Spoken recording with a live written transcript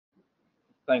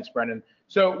Thanks, Brendan.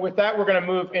 So with that, we're going to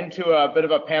move into a bit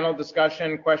of a panel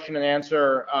discussion, question and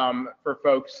answer for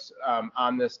folks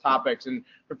on this topics. And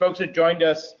for folks that joined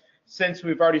us since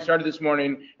we've already started this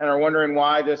morning and are wondering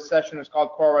why this session is called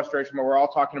Coral Restoration, but we're all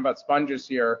talking about sponges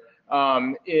here,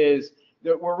 is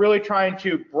that we're really trying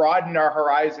to broaden our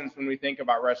horizons when we think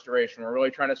about restoration. We're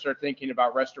really trying to start thinking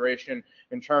about restoration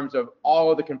in terms of all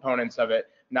of the components of it,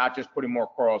 not just putting more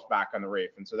corals back on the reef.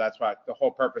 And so that's what the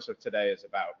whole purpose of today is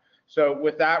about. So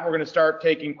with that, we're going to start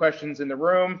taking questions in the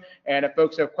room. And if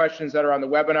folks have questions that are on the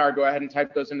webinar, go ahead and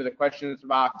type those into the questions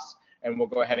box, and we'll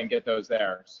go ahead and get those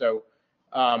there. So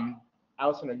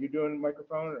Allison, are you doing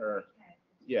microphone or?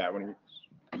 Yeah. When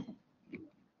you...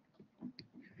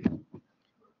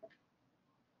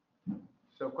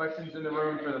 So questions in the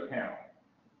room for the panel.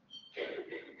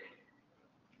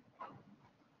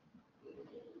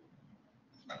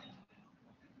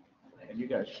 And you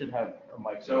guys should have a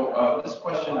mic. So this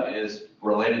question is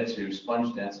related to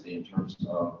sponge density in terms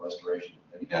of restoration.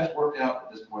 Have you guys worked out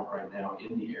at this point right now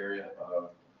in the area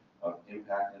of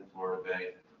impact in Florida Bay,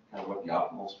 kind of what the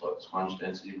optimal sponge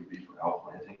density would be for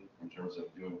outplanting in terms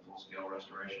of doing full-scale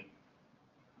restoration?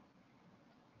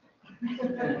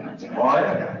 Why?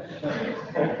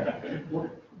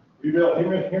 You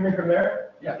hear me from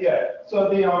there? Yeah. Yeah. So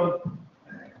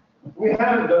we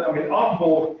haven't done. I mean,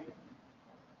 optimal.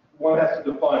 One has to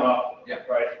define optimal. Yeah.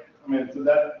 Right. I mean, so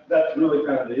that's really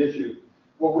kind of the issue.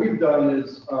 What we've done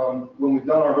is when we've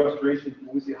done our restoration,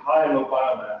 we see high and low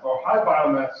biomass. Our high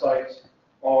biomass sites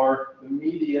are the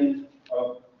median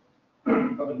of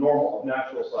a normal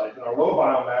natural site, and our low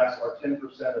biomass are 10%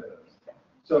 of it.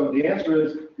 So the answer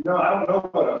is, no, I don't know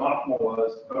what an optimal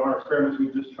was, but on our experiments,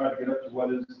 we've just tried to get up to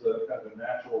what is the kind of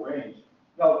natural range.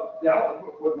 Now,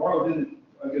 what Marla didn't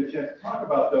get a chance to talk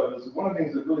about, though, is one of the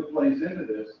things that really plays into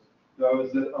this, though,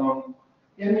 is that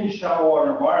in these shallow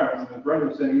water environments, and as Brendan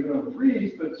was saying, even on the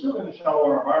reefs, but certainly in the shallow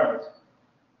water environments,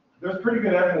 there's pretty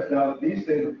good evidence now that these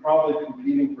things are probably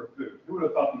competing for food. Who would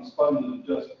have thought these sponges are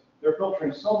just, they're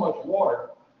filtering so much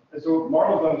water. And so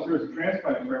Marla's done a series of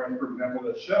transplant experiments, for example,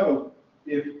 that show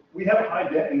if we have a high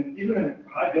density, even in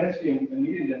high density and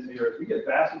medium density areas, we get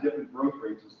vastly different growth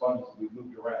rates of sponges that we've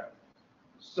moved around.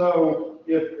 So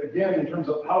if, again, in terms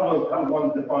of how does one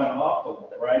define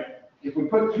optimal, right? If we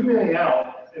put too many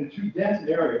out in too dense an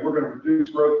area, we're going to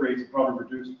reduce growth rates and probably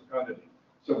reduce fecundity.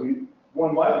 So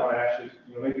one might want to actually,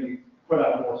 maybe put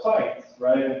out more sites,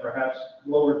 right, and perhaps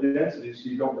lower density so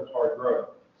you don't retard growth.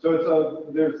 So it's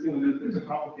a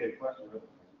complicated question, really.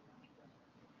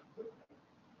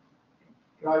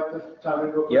 Can I just chime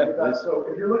in real quick with that? So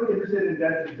if you're interested in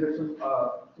density, there's some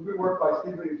good work by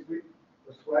Stephen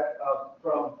Sweat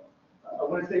from, I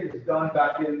want to say it was done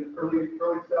back in early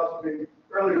 2000,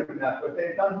 earlier than that, but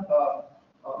they've done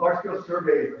large-scale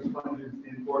surveys of sponges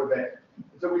in Florida Bay.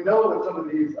 And so we know what some of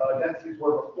these densities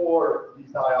were before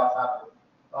these die-offs happened.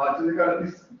 So they've got at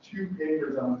least 2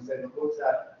 papers, I'm going to say, that looks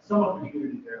at some of the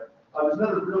community there. There's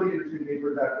another really interesting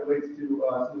paper that relates to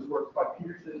some of this work by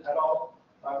Peterson et al.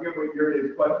 I forget what year it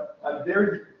is, but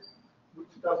they're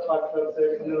 2005,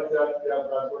 2006, something like that. Yeah,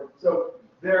 that's right. So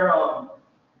they're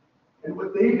and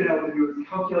what they've been able to do is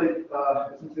calculate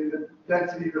essentially the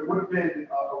density that would have been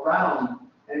around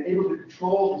and able to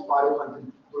control these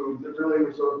phytoplankton blooms that really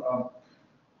were sort of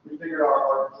we figured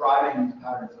are driving these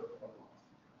patterns of loss.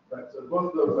 Right. So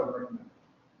both of those I would recommend.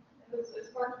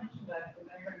 As Hart mentioned, that the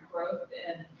measuring growth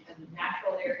in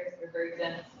natural areas that are very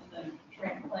dense, and then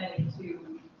transplanting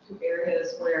to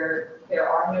areas where there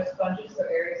are no sponges, so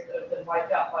areas that have been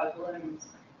wiped out by blooms.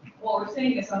 What we're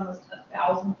seeing is almost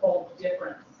 1,000-fold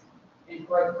difference in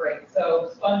growth rate.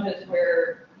 So sponges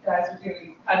where guys are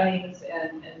doing cuttings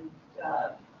and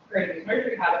creating these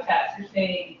nursery habitats, you're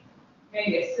seeing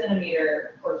maybe a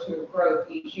centimeter or 2 of growth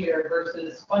each year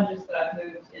versus sponges that have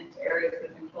moved into areas that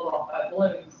have been killed off by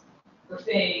blooms. We're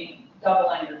seeing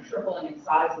doubling or tripling in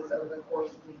sizes over the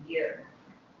course of the year.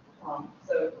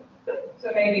 So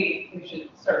maybe we should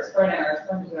start spreading our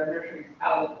sponges in our nurseries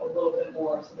out a little bit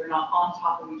more so they're not on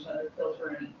top of each other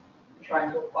filtering and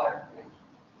trying to acquire food.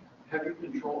 Have you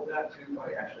controlled that too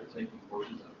by actually taking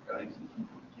portions of cuttings and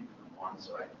keeping them on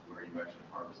site where you actually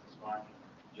harvest the sponge,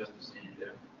 just to see if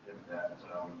that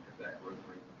growth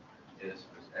rate is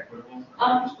equitable?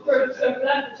 So for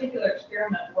that particular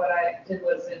experiment, what I did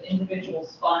was an individual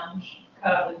sponge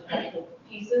cut up into multiple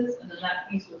pieces, and then that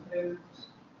piece was moved,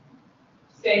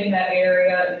 stayed in that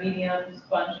area, medium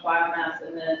sponge biomass,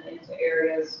 and then into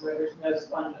areas where there's no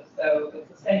sponges. So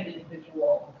it's the same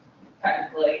individual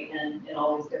technically in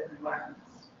all these different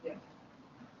environments. Yeah.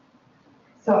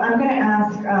 So I'm going to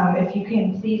ask if you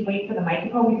can please wait for the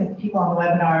microphone, because the people on the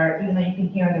webinar, even though you can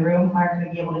hear in the room, aren't going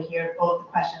to be able to hear both the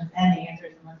questions and the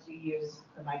answers unless you use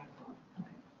the microphone.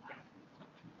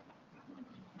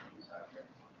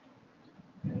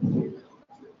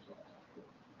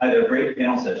 Hi there, great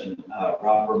panel session.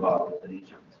 Rob Butler with the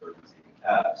Nature Conservancy.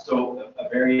 So a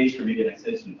variation or maybe an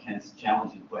extension of Kent's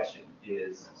challenging question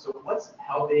is, so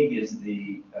how big is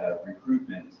the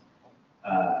recruitment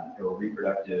or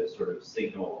reproductive sort of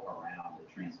signal around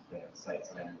the transplant sites?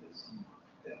 I know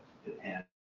that depends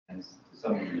to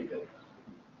some degree, but do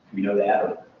we know that?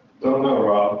 Or? Don't know,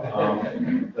 Rob.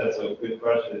 That's a good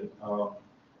question.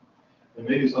 And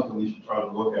maybe something we should try to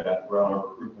look at around our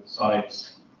recruitment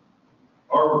sites.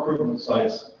 Our recruitment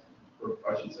sites, or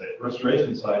I should say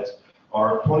restoration sites,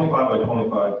 are 25 by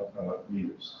 25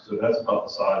 meters. So that's about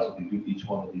the size we do each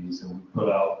one of these, and we put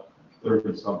out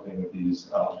 30-something of these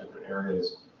out in different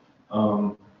areas.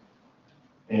 And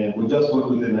we just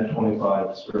looked within that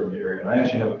 25 square meter area, and I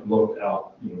actually haven't looked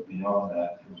out, beyond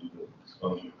that in terms of the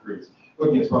sponge recruits.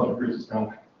 Looking at sponge recruits is kind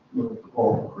of looking for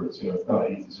coral recruits. It's not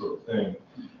an easy sort of thing.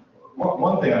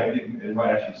 One thing it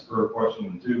might actually spur a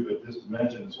question too, but just to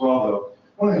mention as well, though,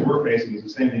 one of the things we're facing is the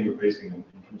same thing we're facing in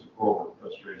terms of coral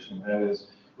restoration. That is,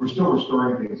 we're still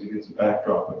restoring things against a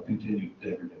backdrop of continued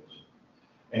degradation.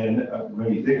 And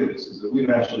when you think of this, is that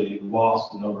we've actually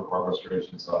lost a number of our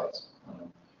restoration sites.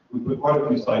 We put quite a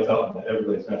few sites out in the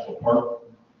Everglades National Park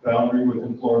boundary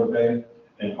within Florida Bay,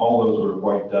 and all those were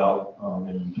wiped out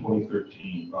in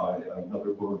 2013 by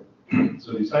another bloom.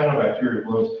 So these cyanobacteria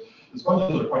blooms, the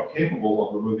sponges are quite capable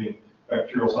of removing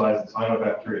bacterial size and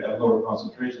cyanobacteria at lower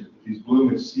concentrations. But these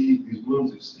blooms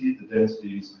exceed the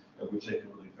densities at which they can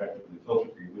really effectively filter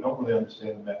for you. We don't really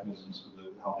understand the mechanisms of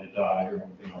how they die or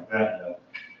anything like that yet.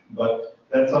 But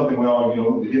that's something we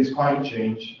all, against climate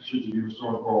change, should you be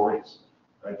restoring coral reefs?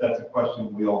 Right? That's a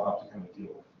question we all have to kind of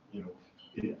deal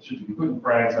with. Should you be putting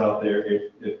frags out there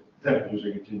if temperatures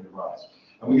are continuing to rise?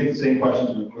 And we get the same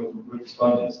questions with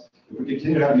sponges. If we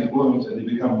continue to have these blooms and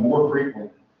they become more frequent,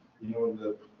 in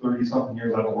the 30-something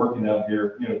years I've been working out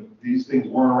here, these things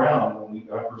weren't around when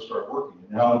I first started working.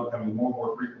 And now they're becoming more and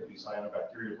more frequent, these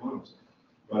cyanobacteria blooms.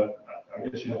 But I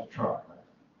guess you have to try,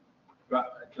 right?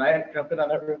 Can I jump in on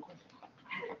that real quick?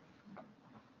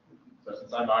 So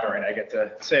since I'm moderating, I get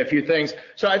to say a few things.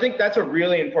 So I think that's a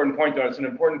really important point, though. It's an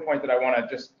important point that I want to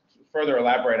just further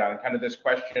elaborate on, kind of this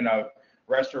question of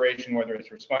restoration, whether it's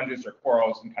for sponges or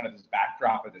corals, and kind of this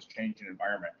backdrop of this changing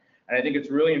environment. And I think it's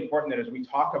really important that as we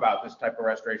talk about this type of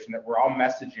restoration, that we're all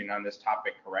messaging on this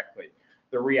topic correctly.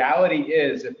 The reality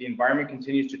is, if the environment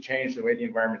continues to change the way the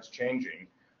environment's changing,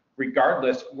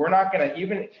 regardless, we're not going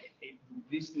to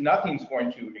nothing's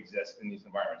going to exist in these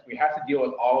environments. We have to deal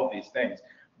with all of these things.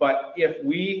 But if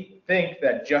we think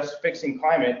that just fixing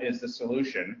climate is the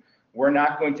solution, we're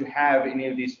not going to have any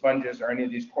of these sponges or any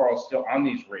of these corals still on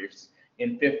these reefs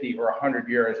in 50 or 100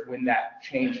 years when that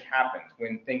change happens,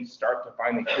 when things start to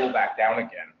finally cool back down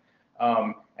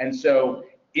again. And so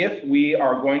if we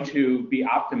are going to be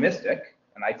optimistic,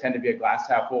 and I tend to be a glass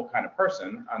half full kind of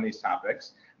person on these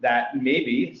topics, that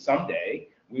maybe someday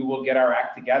we will get our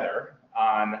act together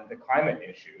on the climate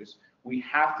issues, we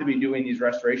have to be doing these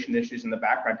restoration issues in the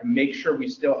background to make sure we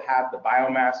still have the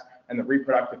biomass and the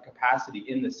reproductive capacity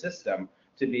in the system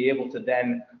to be able to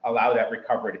then allow that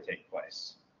recovery to take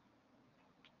place.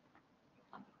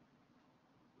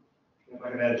 If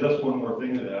I can add just one more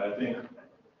thing to that, I think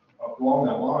along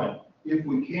that line, if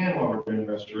we can, while we're doing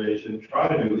restoration, try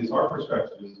to do, at least our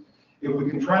perspective is, if we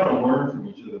can try to learn from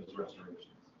each of those restorations.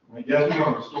 I mean, yes, we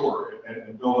want to restore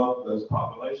and build up those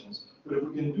populations, but if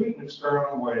we can do it in an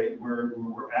experimental way where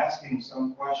we're asking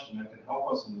some question that can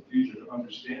help us in the future to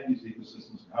understand these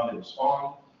ecosystems and how they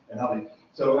respond and how they,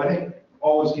 so I think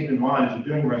always keep in mind as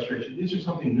you're doing restoration, is there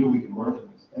something new we can learn from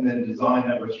this? And then design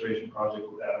that restoration project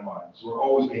with that in mind. So we're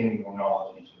always gaining more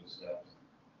knowledge in each of those steps.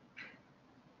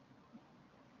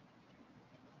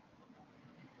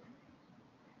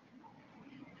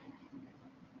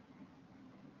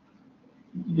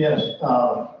 Yes,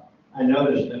 I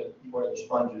noticed that where the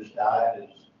sponges died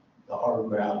is the hard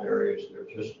ground areas. They're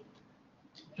just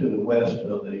to the west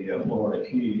of the Florida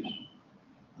Keys,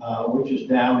 which is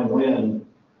downwind.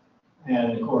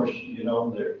 And of course,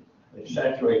 they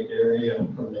saturate the area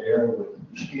from the air with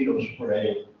mosquito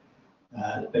spray.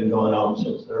 It's been going on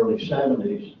since the early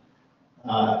 70s.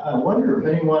 I wonder if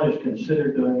anyone has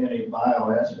considered doing any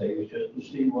bioassays just to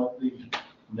see what these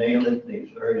various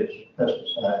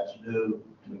pesticides do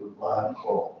to live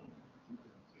coral.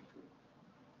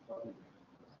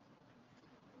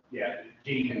 Yeah,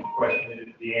 Dean,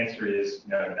 question, the answer is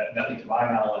no, nothing to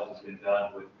my knowledge has been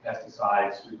done with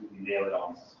pesticides strictly nailed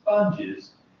on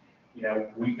sponges. You know,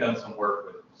 we've done some work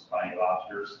with spiny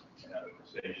lobsters and other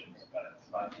crustaceans, but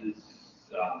sponges,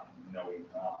 no, we've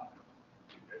not.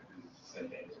 It's the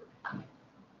same answer.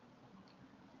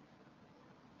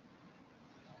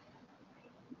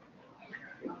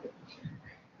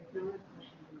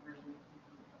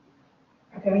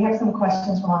 Okay, we have some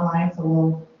questions from online, so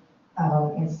we'll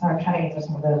start trying to answer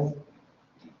some of those.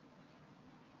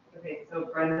 Okay, so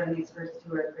Brendan, these first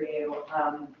two are for you.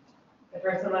 The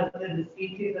first one was, did the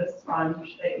species of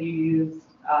sponge that you used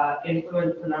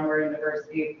influence the number and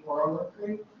diversity of coral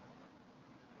reef?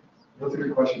 That's a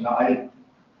good question. I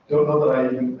don't know that I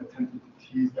even attempted to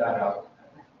tease that out.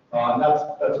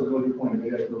 That's a really good point.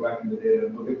 Maybe I should go back in the data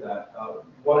and look at that.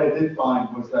 What I did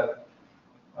find was that,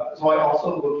 so I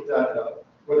also looked at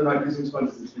whether or not using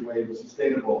sponges this way was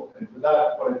sustainable. And for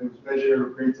that, what I did was measure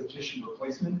rates of tissue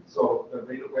replacement. So the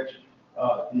rate at which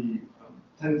the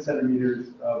 10 centimeters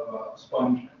of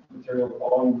sponge material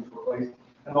volume was replaced,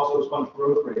 and also sponge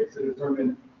growth rates to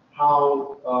determine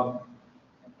how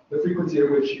the frequency at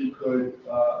which you could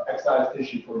excise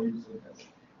tissue for use in this.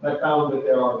 And I found that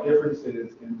there are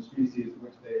differences in the species in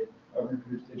which they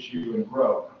reproduce tissue and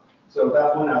grow. So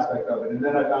that's one aspect of it. And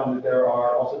then I found that there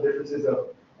are also differences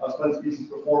of sponge species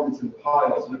performance in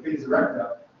piles. And the Aphides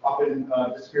erecta often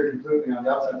disappear completely on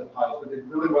the outside of the piles, but did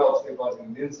really well at stabilizing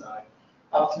on the inside.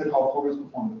 Opposite haliformes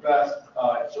performed the best,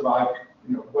 it survived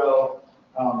well,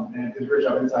 and did a great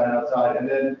job inside and outside. And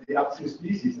then the opposite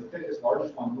species, the thickest,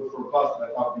 largest one, most robust, that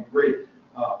I thought would be great,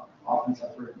 often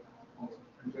suffered almost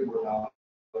complete mortality.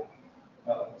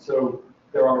 So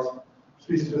there are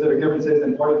species-specific differences,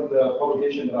 and part of the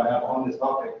publication that I have on this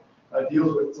topic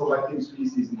deals with selecting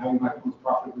species and how you might most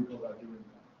profitably go about doing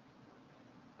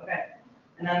that. Okay,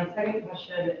 and then the second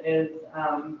question is,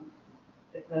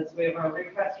 it says we have a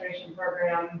reef restoration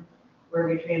program where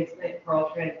we transmit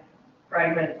coral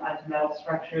fragments onto metal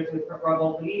structures. We put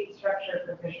rubble beneath the structure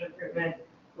for fish recruitment.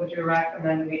 Would you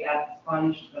recommend we add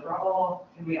sponge to the rubble?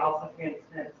 Can we also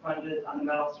transmit sponges on the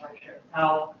metal structure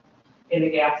itself in the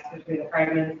gaps between the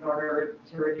fragments in order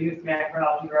to reduce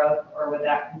macroalgae growth, or would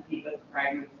that compete with the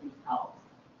fragments themselves?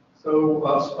 So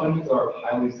sponges are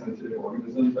highly sensitive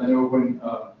organisms. I know when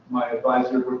my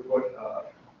advisor would put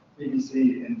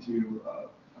PVC into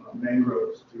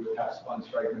mangroves to attach sponge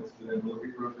fragments to them, look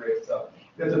at growth rates.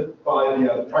 You have to buy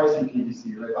the pricey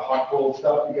PVC, right? The hot cold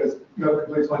stuff, because you have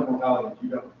complete sponge mortality if you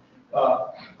don't.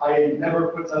 I never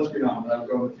put sunscreen on when I would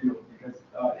go in the field, because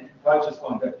if you touch a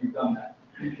sponge after you've done that,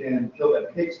 you can kill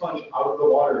that. Take sponge out of the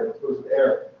water and exposed to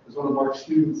air. As one of Mark's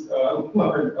students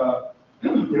learned,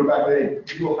 back then,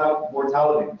 you will have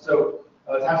mortality. So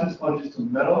attaching sponges to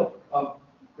metal,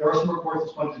 there are some reports of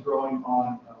sponges growing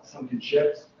on sunken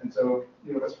ships, and so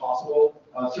that's possible.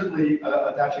 Certainly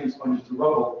attaching sponges to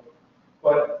rubble,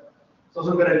 but it's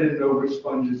also good I didn't know which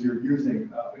sponges you're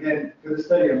using. Again, for this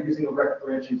study, I'm using erect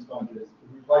branching sponges.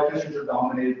 Life fissures are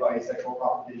dominated by asexual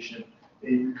propagation.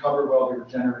 They recover well, they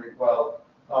regenerate well.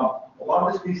 A lot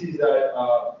of the species that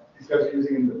these guys are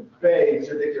using in the bay, these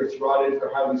are serratids,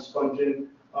 they're highly spongent.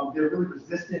 They're really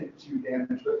resistant to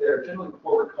damage, but they're generally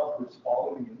poor recoverers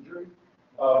following injury.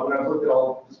 When I've looked at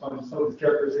all the sponges, some of these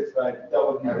characteristics that I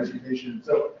dealt with in my dissertation.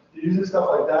 So if you're using stuff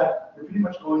like that, you're pretty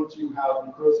much going to have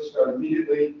necrosis start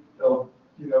immediately. They'll,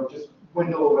 just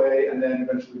dwindle away and then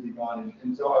eventually be gone.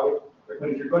 And so I would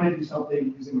recommend, if you're going to do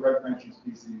something using erect branching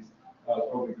species,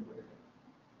 probably a good way to go.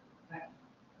 Okay.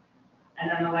 And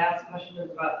then the last question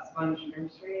is about sponge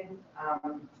nurseries.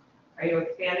 Are you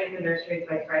expanding the nurseries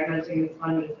by fragmenting the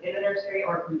sponges in the nursery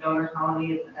or from donor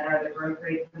colonies? And are the growth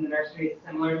rates in the nurseries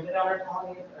similar to donor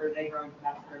colonies, or are they growing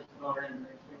faster or slower in the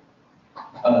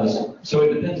nursery? So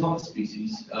it depends on the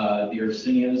species. The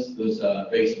Yersinia, those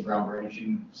base and brown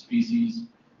branching species,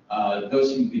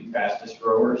 those seem to be the fastest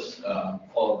growers,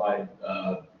 followed by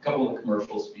a couple of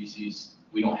commercial species.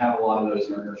 We don't have a lot of those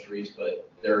in our nurseries, but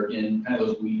they're again kind of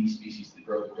those weedy species that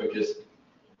grow the quickest.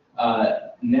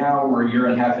 Now we're a year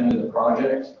and a half into the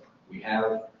project. We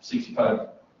have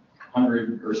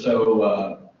 6,500 or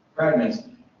so fragments.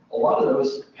 A lot of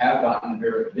those have gotten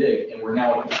very big, and we're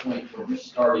now at the point where we're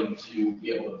starting to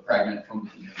be able to fragment from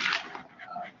the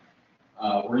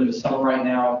nursery. We're in the summer right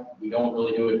now. We don't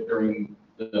really do it during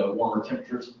the warmer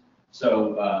temperatures.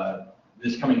 So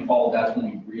this coming fall, that's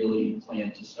when we really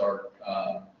plan to start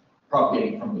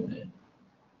propagating from within.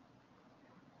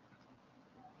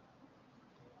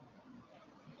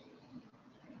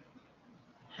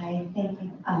 Hi, thank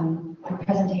you. The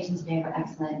presentations today were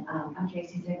excellent. I'm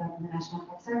Tracy Ziegler from the National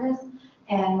Park Service,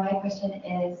 and my question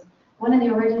is, one of the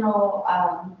original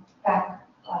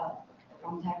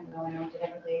long time ago, and I worked at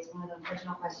Everglades. One of the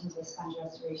original questions with sponge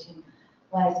restoration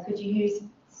was, could you use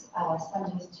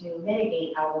sponges to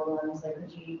mitigate algal blooms? Like,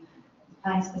 could you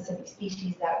find specific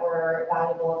species that were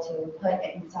valuable to put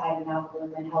inside an algal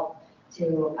bloom and help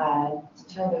to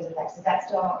deter those effects? Is that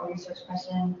still a research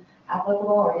question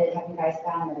applicable, or have you guys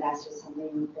found that that's just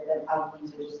something that the algal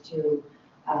blooms are just too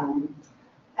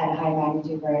at a high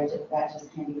magnitude where that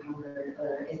just can't be conquered,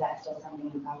 or is that still something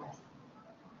in progress?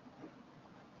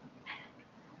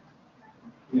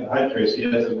 Yeah, hi Tracy.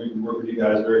 Yes, we worked with you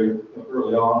guys very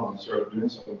early on when we started doing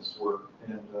some of this work,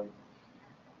 and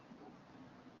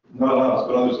not us,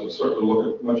 but others have started to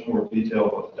look at much more detail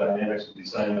about the dynamics of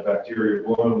these cyanobacteria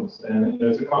blooms. And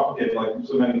it's a complicated, like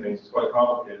so many things, it's quite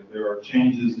complicated. There are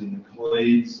changes in the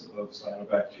clades of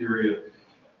cyanobacteria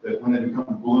that when they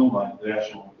become bloom-like, there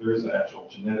is an actual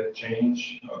genetic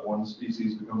change. One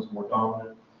species becomes more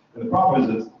dominant. And the problem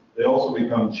is that they also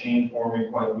become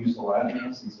chain-forming, quite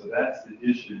mucilaginous, and so that's the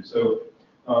issue. So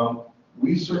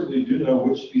we certainly do know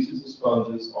which species of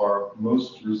sponges are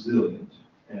most resilient,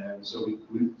 and so we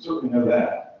certainly know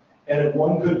that. And if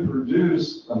one could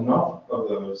produce enough of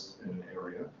those in an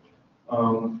area,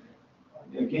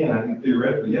 again, I think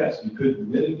theoretically, yes, you could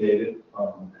mitigate it.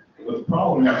 But the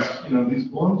problem is, these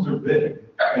blooms are big,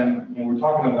 and we're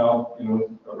talking about,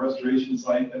 a restoration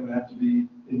site that would have to be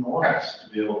enormous to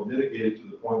be able to mitigate it to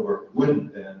the point where it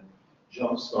wouldn't then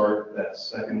jumpstart that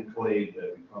second clade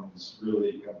that becomes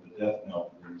really kind of the death knell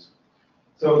for these.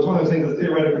 So it's one of those things that's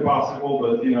theoretically possible,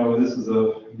 but you'd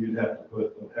have to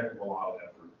put a heck of a lot of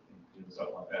effort into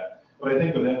something like that. But I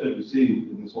think with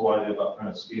FWC and this whole idea about kind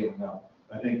of scaling up,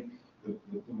 I think the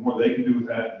more they can do with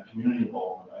that and community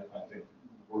involvement, I think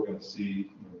we're going to see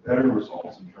better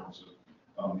results in terms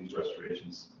of these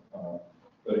restorations.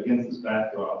 But against this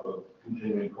backdrop of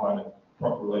continuing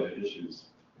climate-related issues,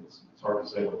 it's hard to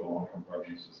say what the long-term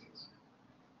prognosis is.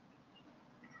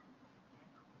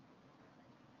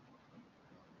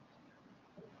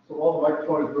 So while the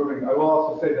microphone is moving, I will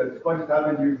also say that sponges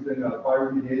have been used in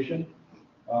bioremediation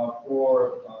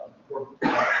for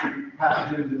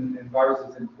pathogens and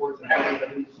viruses in ports and things.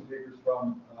 I think some papers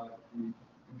from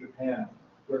Japan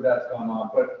where that's gone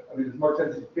on. But I mean, as Mark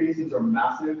said, these basins are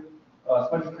massive.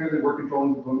 Sponges clearly were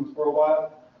controlling the blooms for a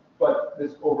while, but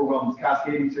this overwhelms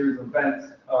cascading series of events,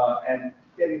 and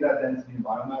getting that density and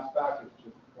biomass back is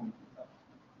just going to be tough.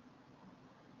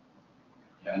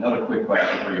 Yeah, another quick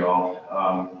question for you all.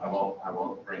 I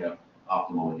won't bring up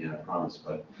optimal again, I promise,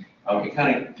 but it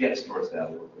kind of gets towards that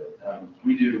a little bit.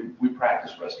 We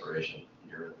practice restoration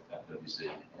here at FWC,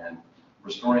 and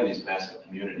restoring these massive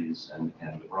communities and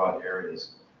the broad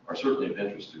areas are certainly of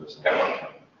interest to us in the long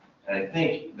term. And I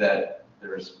think that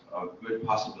there's a good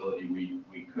possibility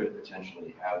we could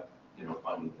potentially have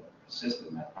funding to assist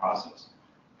in that process.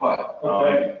 But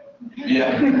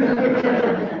yeah,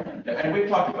 and we've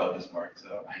talked about this, Mark.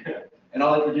 So, and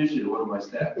I'll introduce you to one of my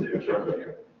staff too, shortly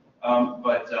here. I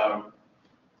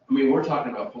mean, we're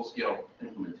talking about full-scale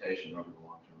implementation over the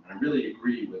long term, and I really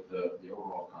agree with the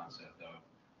overall concept of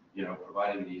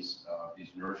providing these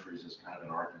nurseries as kind of an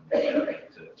arc to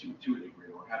a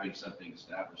degree, or having something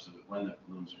established so that when the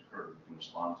blooms occur, we can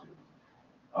respond to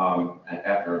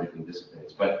after everything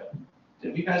dissipates. But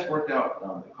have you guys worked out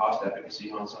the cost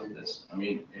efficacy on some of this? I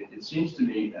mean, it seems to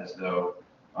me as though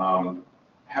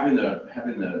having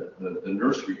the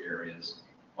nursery areas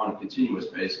on a continuous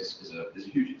basis is a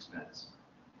huge expense,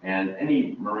 and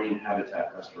any marine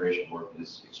habitat restoration work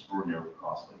is extraordinarily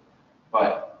costly.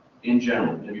 But in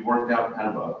general, have you worked out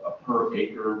kind of a per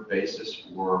acre basis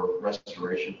for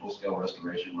restoration, full-scale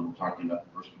restoration, when we're talking about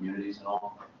diverse communities and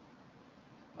all?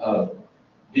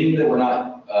 Being that we're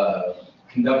not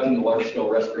conducting a large-scale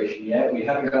restoration yet, we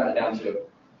haven't gotten it down to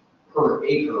a per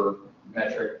acre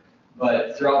metric,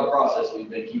 but throughout the process, we've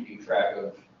been keeping track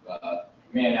of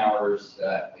man hours,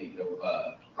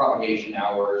 propagation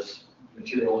hours,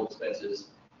 material expenses,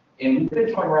 and we've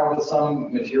been toying around with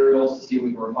some materials to see if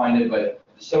we can refine it, but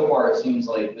so far, it seems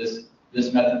like this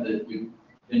method that we've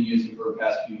been using for the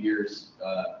past few years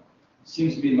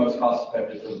seems to be the most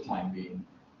cost-effective for the time being.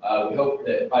 We hope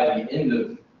that by the end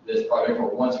of this project, or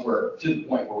once we're to the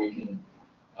point where we can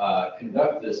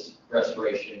conduct this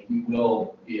restoration, we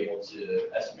will be able to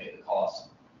estimate the cost,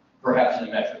 perhaps in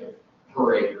a metric of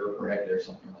per acre or per hectare,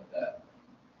 something like that.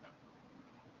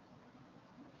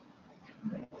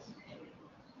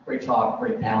 Great talk,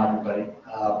 great panel, everybody.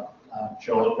 I'm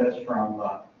Joe Lopez from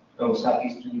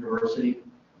Southeastern University,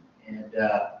 and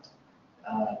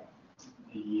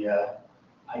the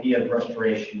idea of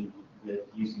restoration with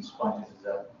using sponges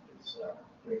is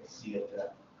great to see it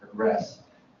progress.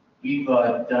 we've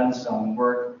done some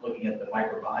work looking at the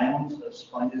microbiomes of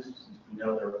sponges. We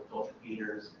know they're filter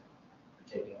feeders,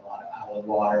 they're taking a lot of outlet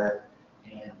water,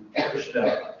 and we published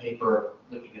a paper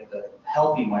looking at the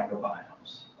healthy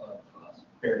microbiomes of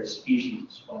various species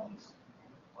of sponges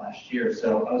last year.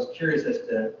 So I was curious as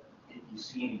to if you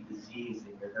see any disease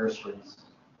in your nurseries,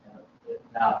 and if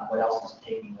not, what else is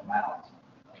taking them out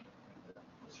of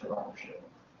the survivorship?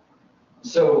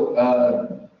 So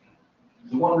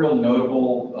the one real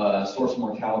notable source of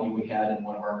mortality we had in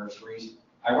one of our nurseries,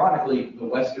 ironically, the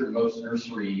westernmost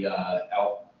nursery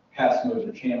out past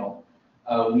Moser Channel,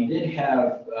 we did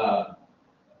have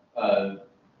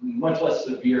much less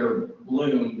severe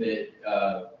bloom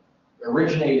that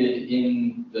originated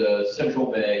in the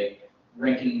Central Bay,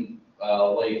 Rankin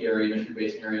Lake area, Mystery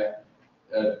Basin area.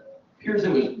 Appears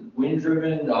it was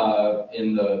wind-driven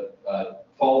in the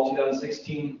fall of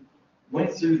 2016.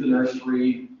 Went through the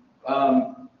nursery,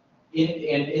 and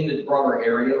in the broader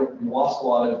area, we lost a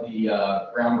lot of the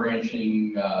ground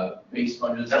branching base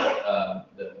sponges,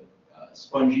 the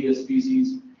Spongia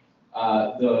species.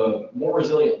 The more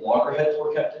resilient loggerheads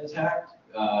were kept intact,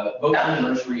 both in the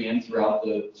nursery and throughout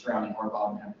the surrounding hard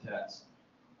bottom habitats,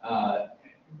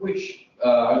 which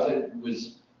I would say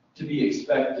was to be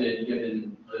expected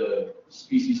given the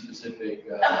species-specific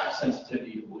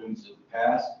sensitivity to blooms of the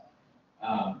past.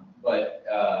 But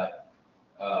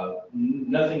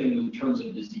nothing in terms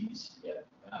of disease yet.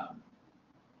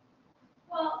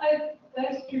 Well,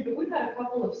 that's true, but we've had a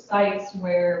couple of sites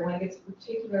where when it gets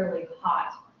particularly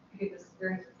hot, you get this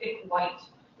very thick white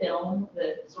film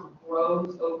that sort of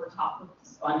grows over top of the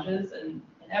sponges, and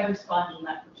every sponge in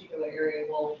that particular area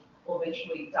will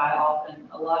eventually die off, and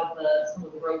some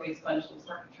of the row-based sponges will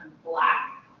start to turn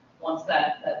black once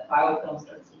that biofilm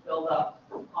starts to build up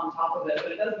on top of it.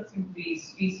 But it doesn't seem to be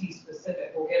species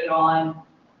specific. We'll get it on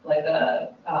like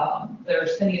there are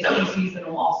Cinia species, and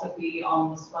will also be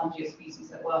on the Spongia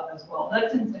species as well.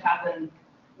 That tends to happen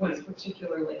when it's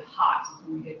particularly hot,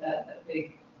 when we get that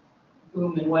big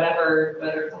boom in whether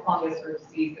it's a fungus or a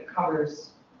disease that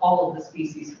covers all of the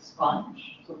species of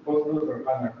sponge. So both of those are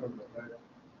anacobia, right?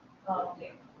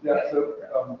 Yeah. Yeah, so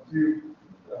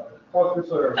Cluster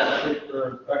Soil,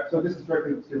 so this is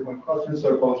directly to your point. Cluster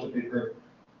Soil published a paper,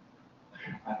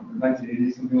 I don't know,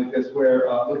 1980, something like this, where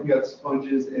looking at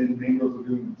sponges in mangrove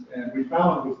lagoons, and we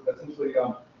found was essentially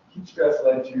heat stress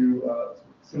led to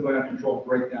symbiont control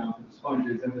breakdown for the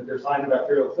sponges, and that their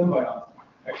cyanobacterial symbionts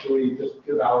actually just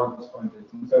devour the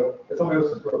sponges. And so if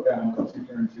symbiosis broke down, once you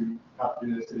turn to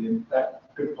pathogenicity, and that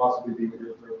could possibly be what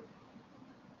you're observing.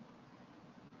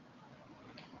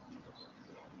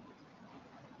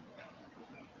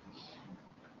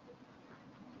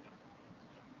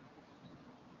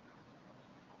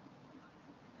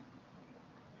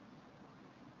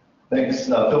 Thanks,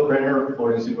 Phil Brenner,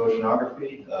 Florida Institute of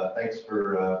Oceanography. Thanks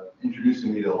for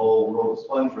introducing me to the whole world of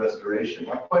sponge restoration.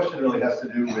 My question really has to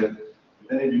do with,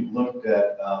 if any of you looked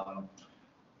at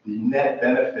the net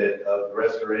benefit of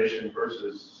restoration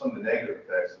versus some of the negative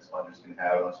effects that sponges can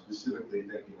have. I'm specifically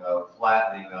thinking of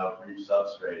flattening of reef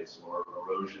substrates or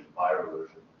erosion,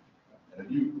 bioerosion. And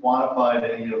if you quantified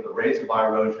any of the rates of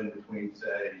bioerosion between,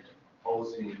 say,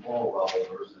 Holocene coral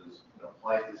level versus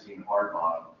Pleistocene hard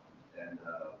bottom, and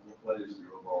what is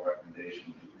your overall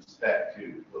recommendation with respect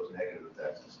to those negative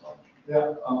effects of sponge?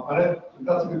 Yeah,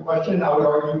 that's a good question. I would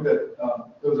argue that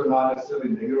those are not necessarily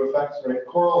negative effects, right?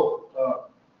 Coral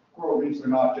reefs are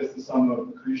not just the sum of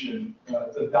accretion.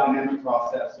 It's a dynamic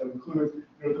process. So it includes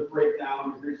the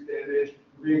breakdown, the reef damage,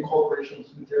 reincorporation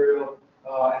of material,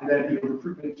 and then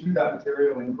recruitment to that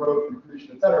material and growth, and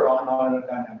accretion, et cetera, on in a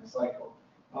dynamic cycle.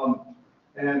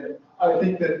 And I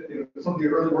think that some of the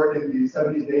early work in the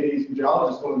 70s and 80s, when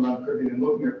geologists going around the Caribbean and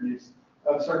looking at reefs,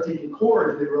 start taking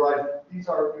cores, they realize these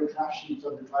are trash heaps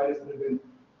of detritus that have been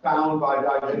found by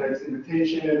diagenetics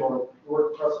imitation or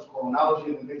work across coral analogy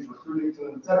and the things recruiting to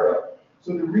them, et cetera.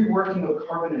 So the reworking of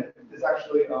carbonate is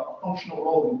actually a functional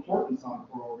role of importance on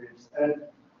coral reefs. And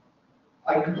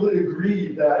I completely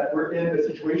agree that we're in a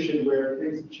situation where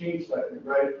things have changed slightly,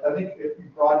 right? I think if we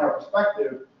broaden our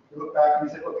perspective, we look back and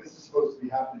we say, look, this is supposed to be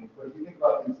happening. But if we think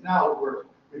about things now, where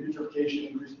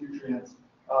eutrophication, increased nutrients,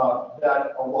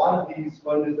 that a lot of these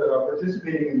sponges that are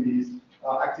participating in these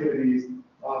activities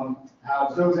have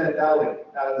zooxanth phthalate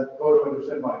as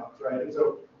photoendosymbionts, right? And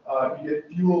so you get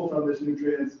fuel from this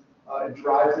nutrients, it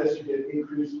drives this, you get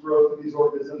increased growth of these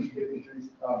organisms, you get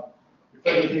increased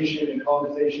fermentation and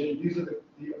colonization. These are the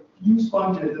few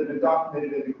sponges that have been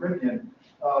documented in the Caribbean,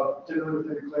 generally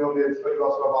within the claonids, but you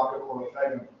also have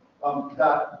Aquacorophagium,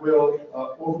 that will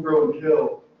overgrow and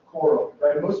kill coral,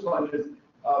 right? Most sponges,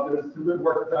 there's good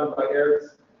work done by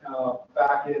Eric's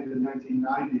back in the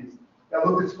 1990s that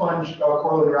looked at sponge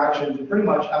coral interactions, and pretty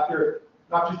much after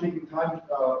not just taking time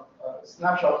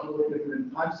snapshots, but looking at them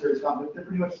in time series, found that they're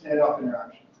pretty much standoff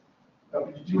interactions.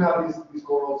 But you do have these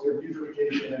corals, you have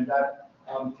eutrophication, and that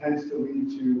tends to lead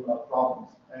to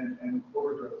problems and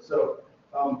overgrowth. So,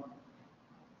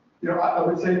 I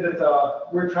would say that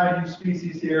we're trying to use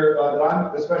species here that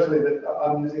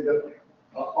I'm using that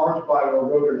aren't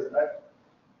bio-erodiers.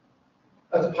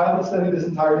 As a pilot study this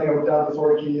entire thing, I went down to the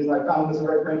Florida Keys and I found this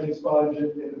red branching sponge in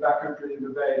the backcountry in the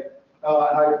bay.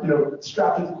 And I,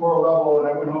 strapped it to coral level, and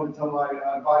I went home to tell my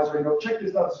advisor, check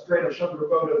this out, it's great. I showed her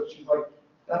photos. She's like,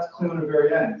 that's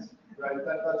Clunivarians, right?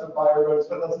 That's a bio-erodier,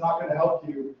 but that's not going to help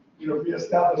you,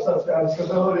 reestablish substrate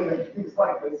stability and things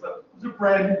like this. So those are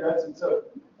brand new guys, and so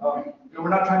we're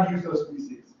not trying to use those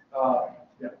species.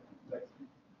 Yeah. Thanks.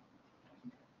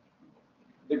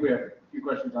 I think we have a few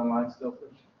questions online still.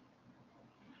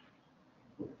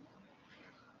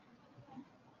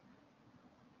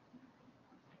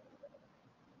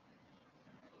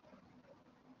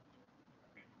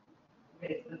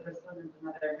 Okay, so the first one is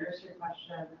another nursery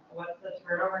question. What's the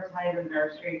turnover time in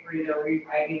nursery for either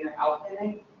refighting or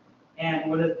outfitting?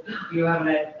 And do you have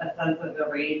a sense of the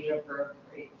range of growth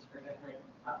rates for different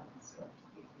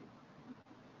species?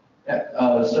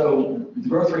 Yeah, so the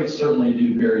growth rates certainly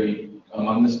do vary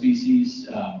among the species.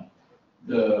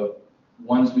 The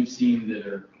ones we've seen that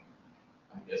are,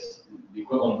 I guess, the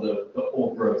equivalent of the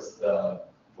old growth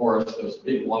forest, those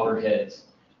big waterheads,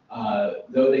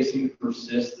 though they seem to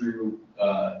persist through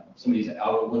some of these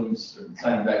algal blooms or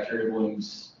cyanobacteria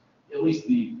blooms, at least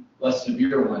the less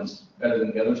severe ones, better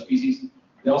than the other species,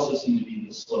 they also seem to be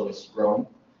the slowest growing.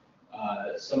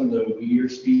 Some of the weedier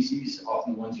species,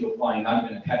 often ones you'll find not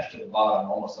even attached to the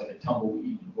bottom, almost like a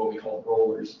tumbleweed, what we call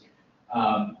rollers,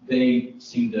 they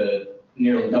seem to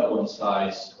nearly double in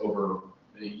size over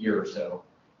a year or so.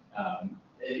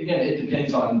 Again, it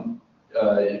depends on,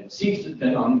 it seems to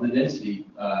depend on the density,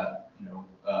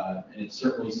 and it's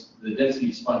certainly the density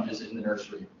of sponges in the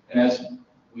nursery. And as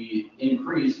we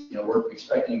increase, we're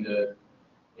expecting to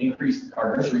increase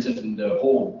our nursery system to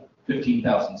hold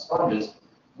 15,000 sponges.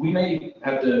 We may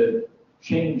have to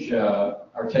change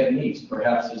our techniques,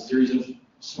 perhaps a series of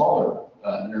smaller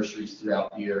nurseries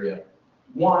throughout the area.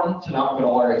 One, to not put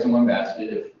all our eggs in one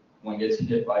basket if one gets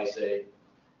hit by, say,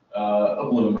 a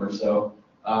bloom or so,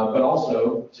 but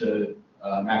also to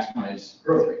maximize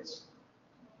growth rates.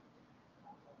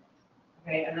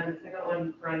 Okay, and then the second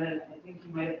one, Brendan, I think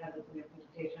you might have had this in your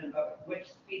presentation, but which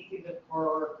species of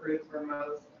coral recruits were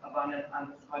most abundant on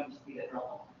the sponge seeded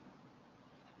level?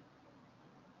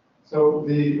 So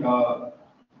the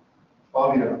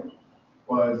Fabia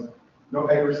was, no,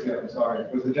 Eggersia, I'm sorry,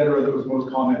 was the genera that was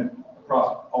most common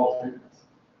across all treatments.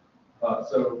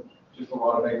 So just a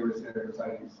lot of Eggersia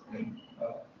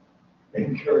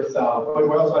in Curacao. But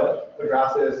we also had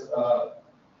Pedrasis,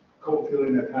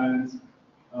 Copophilium natans,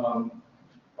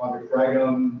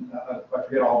 Fragum, I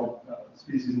forget all the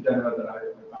species in genera that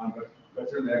I found, but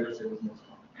certainly Eggersia was most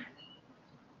common.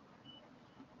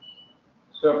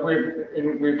 So if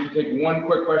we have to take one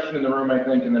quick question in the room, I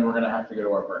think, and then we're going to have to go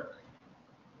to our break.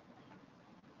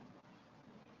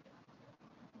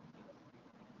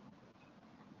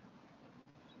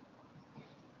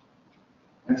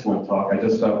 Excellent talk. I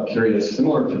just curious,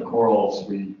 similar to corals,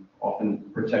 we often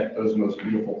protect those most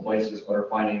beautiful places, but are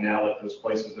finding now that those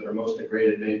places that are most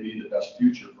degraded may be the best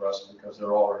future for us because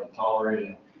they're already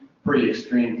tolerating pretty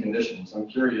extreme conditions. I'm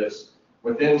curious,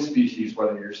 within species,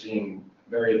 whether you're seeing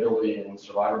variability in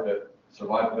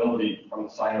survivability from the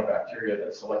cyanobacteria,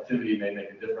 that selectivity may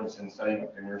make a difference in setting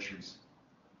up your nurseries.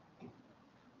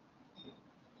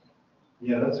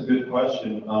 Yeah, that's a good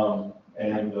question.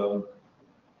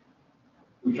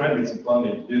 We try to get some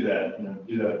funding to do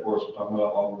that. Of course, we're talking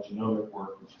about all the genomic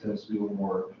work, which tends to be a little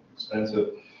more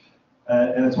expensive.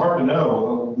 And it's hard to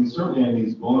know. We certainly in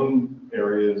these bloom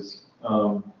areas,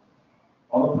 on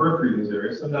the periphery of these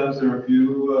areas, sometimes there are a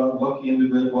few lucky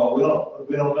individuals. Well,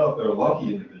 we don't know if they're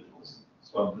lucky individuals,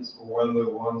 sponges, or whether they're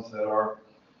ones that are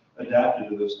adapted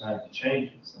to those kinds of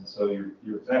changes. And so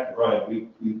you're exactly right.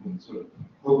 We've been sort of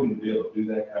hoping to be able to do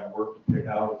that kind of work to pick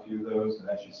out a few of those and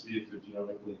actually see if they're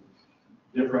genetically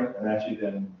different, and actually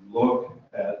then look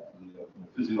at the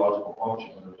physiological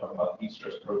function when we're talking about heat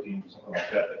stress proteins or something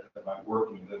like that that might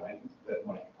work and that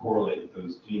might correlate with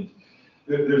those genes.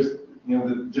 There's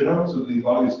the genomics of a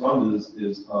lot of these sponges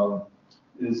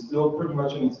is still pretty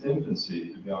much in its infancy,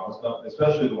 to be honest.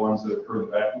 Especially the ones that occur in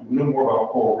the back. We know more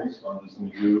about coral reef sponges than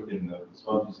we do in the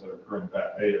sponges that occur in the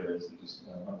back bay areas. That just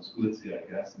glitzy,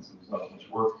 I guess, and so there's not much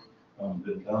work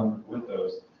been done with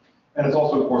those. And it's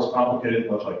also, of course, complicated,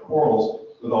 much like corals.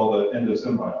 with all the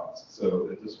endosymbionts. So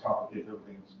it just complicates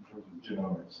everything in terms of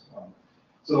genomics.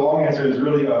 So the long answer is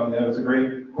really, it's a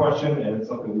great question, and it's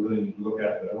something we really need to look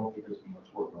at, but I don't think there's been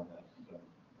much work on that.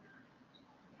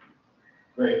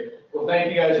 Great. Well, thank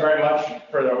you guys very much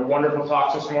for the wonderful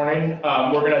talks this morning.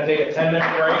 We're going to take a 10-minute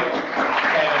break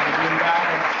and we'll be back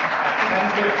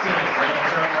at 10:15. Right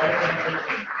at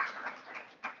 10:15.